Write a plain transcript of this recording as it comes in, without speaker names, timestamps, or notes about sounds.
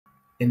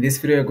In this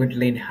video, we're going to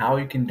learn how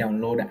you can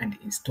download and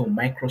install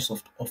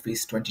Microsoft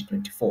Office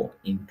 2024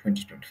 in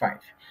 2025.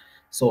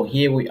 So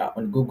here we are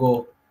on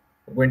Google.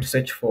 We're going to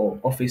search for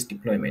Office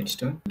deployment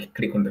tool.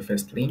 Click on the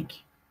first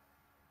link.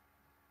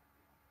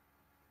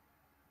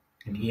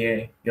 And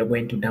here you're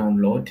going to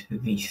download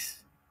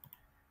this.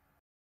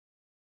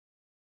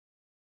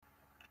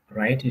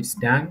 Right, it's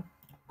done.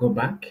 Go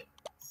back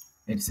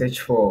and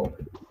search for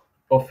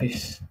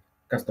Office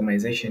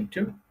customization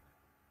tool.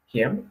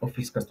 Here,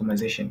 Office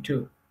customization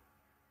tool.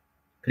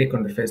 Click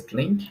on the first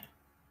link.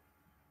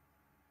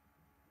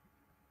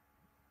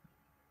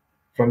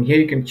 From here,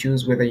 you can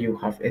choose whether you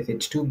have a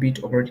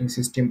 32-bit operating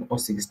system or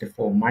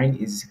 64. Mine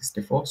is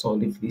 64, so I'll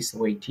leave this the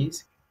way it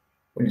is.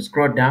 When you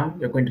scroll down,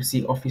 you're going to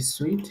see Office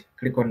Suite.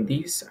 Click on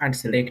this and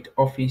select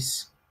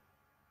Office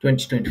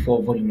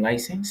 2024 volume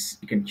license.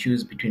 You can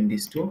choose between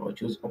these two or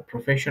choose a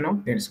professional.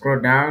 Then scroll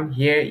down.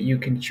 Here, you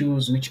can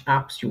choose which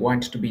apps you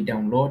want to be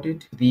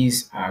downloaded.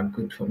 These are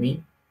good for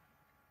me.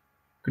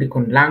 Click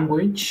on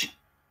language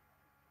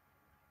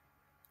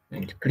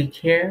and click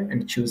here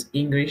and choose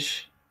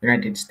English,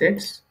 United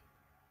States.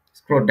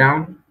 Scroll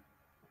down.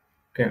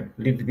 Okay,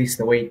 leave this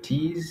the way it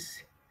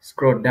is.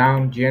 Scroll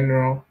down,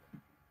 general,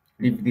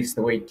 leave this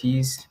the way it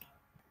is.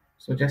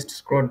 So just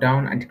scroll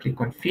down and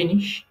click on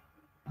finish.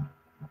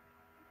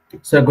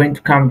 So I'm going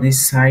to come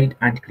this side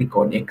and click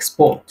on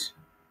export.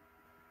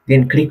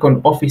 Then click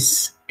on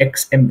Office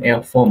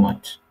XML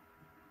format.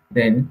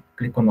 Then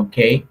click on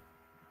OK.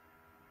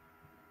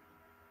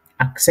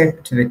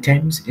 Accept the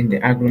terms in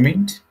the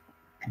agreement.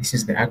 This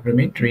is the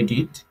agreement, read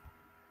it.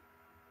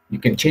 You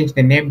can change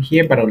the name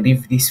here, but I'll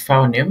leave this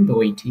file name the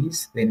way it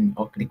is. Then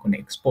I'll click on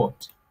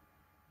export.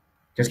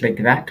 Just like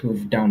that,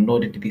 we've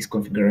downloaded this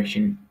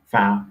configuration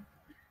file.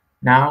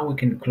 Now we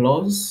can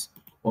close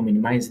or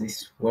minimize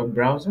this web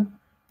browser.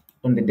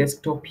 On the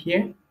desktop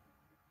here,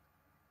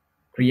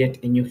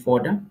 create a new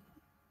folder,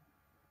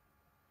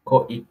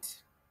 call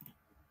it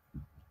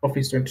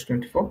Office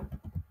 2024,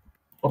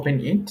 open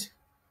it,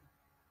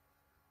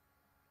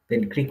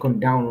 then click on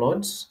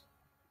downloads.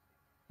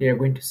 Here you're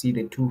going to see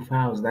the two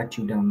files that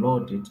you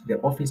downloaded,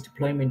 the Office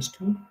deployment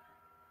tool,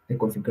 the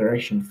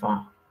configuration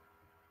file.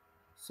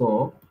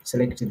 So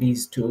select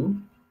these two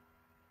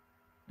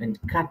and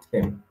cut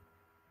them,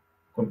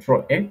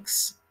 Control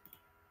X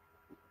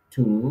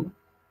to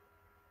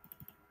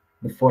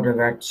the folder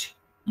that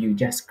you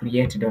just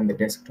created on the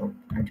desktop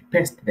and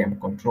paste them,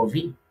 Control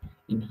V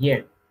in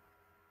here.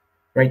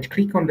 Right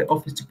click on the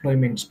Office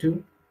deployment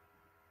tool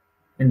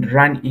and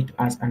run it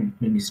as an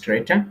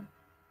administrator.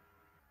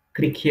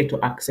 Click here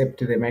to accept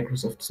the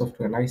Microsoft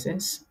software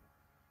license.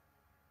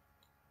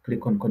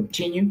 Click on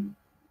continue.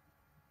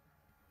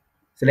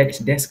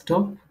 Select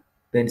desktop,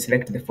 then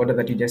select the folder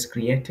that you just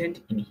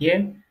created in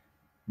here.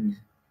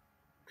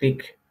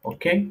 Click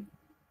OK.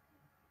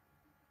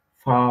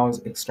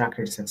 Files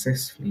extracted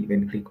successfully,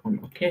 then click on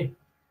OK.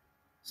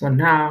 So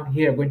now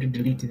here I'm going to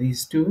delete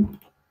these two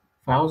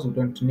files. We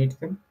don't need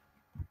them.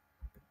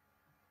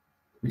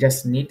 We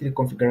just need the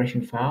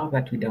configuration file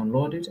that we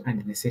downloaded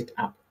and the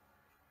setup.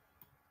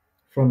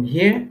 From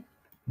here,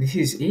 this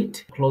is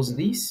it. Close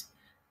this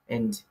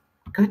and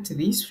cut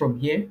this from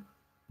here.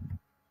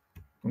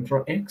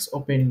 Control X,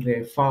 open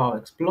the File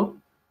Explorer.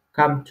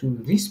 Come to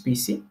this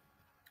PC,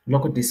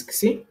 local disk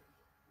C.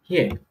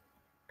 Here,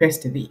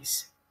 paste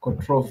this.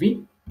 Control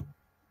V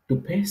to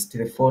paste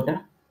the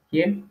folder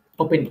here.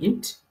 Open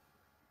it.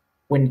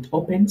 When it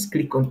opens,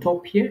 click on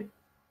top here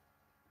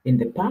in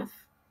the path.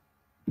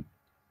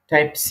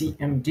 Type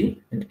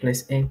CMD and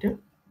press enter.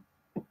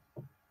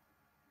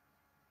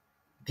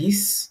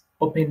 This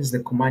opens the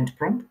command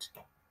prompt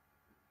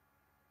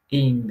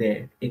in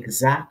the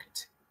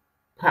exact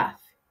path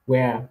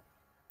where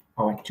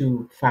our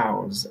two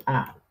files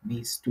are.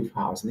 These two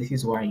files, this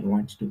is where you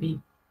want to be.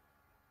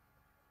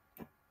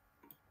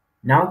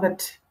 Now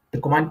that the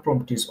command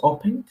prompt is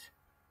opened,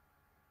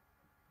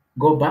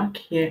 go back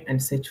here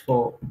and search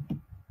for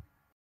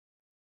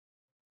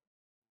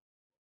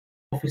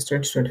Office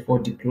 2024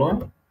 deploy.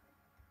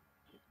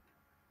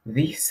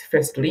 This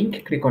first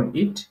link, click on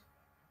it.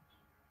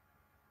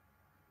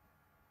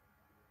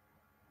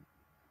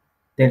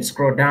 Then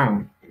scroll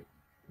down.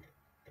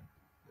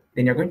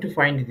 Then you're going to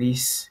find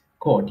this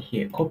code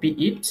here. Copy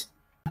it,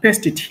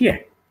 paste it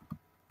here.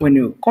 When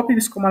you copy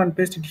this command and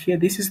paste it here,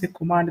 this is the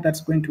command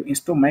that's going to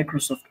install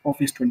Microsoft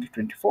Office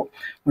 2024.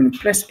 When you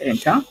press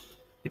enter,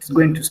 it's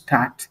going to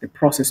start the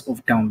process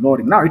of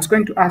downloading. Now it's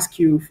going to ask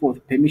you for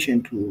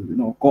permission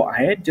to go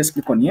ahead. Just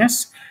click on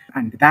yes,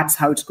 and that's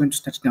how it's going to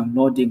start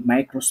downloading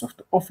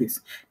Microsoft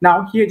Office.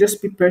 Now here,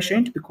 just be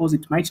patient because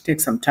it might take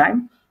some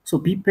time. So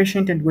be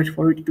patient and wait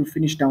for it to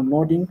finish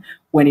downloading.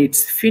 When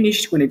it's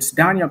finished, when it's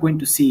done, you're going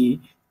to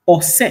see all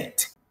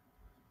set.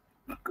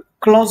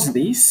 Close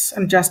this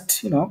and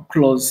just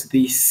close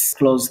this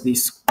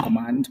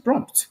command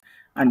prompt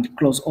and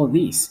close all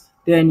these.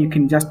 Then you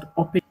can just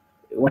open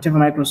whatever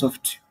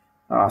Microsoft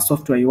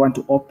software you want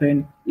to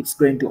open. It's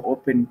going to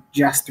open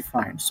just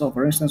fine. So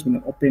for instance, when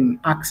you open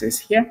Access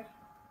here,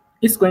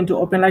 it's going to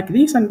open like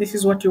this, and this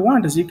is what you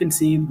want. As you can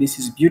see, this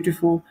is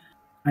beautiful.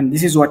 And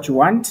this is what you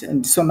want.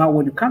 And so now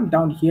when you come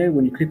down here,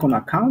 when you click on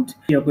account,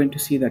 you're going to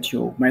see that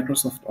your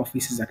Microsoft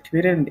Office is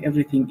activated and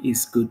everything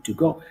is good to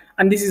go.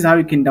 And this is how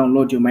you can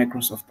download your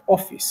Microsoft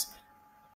Office.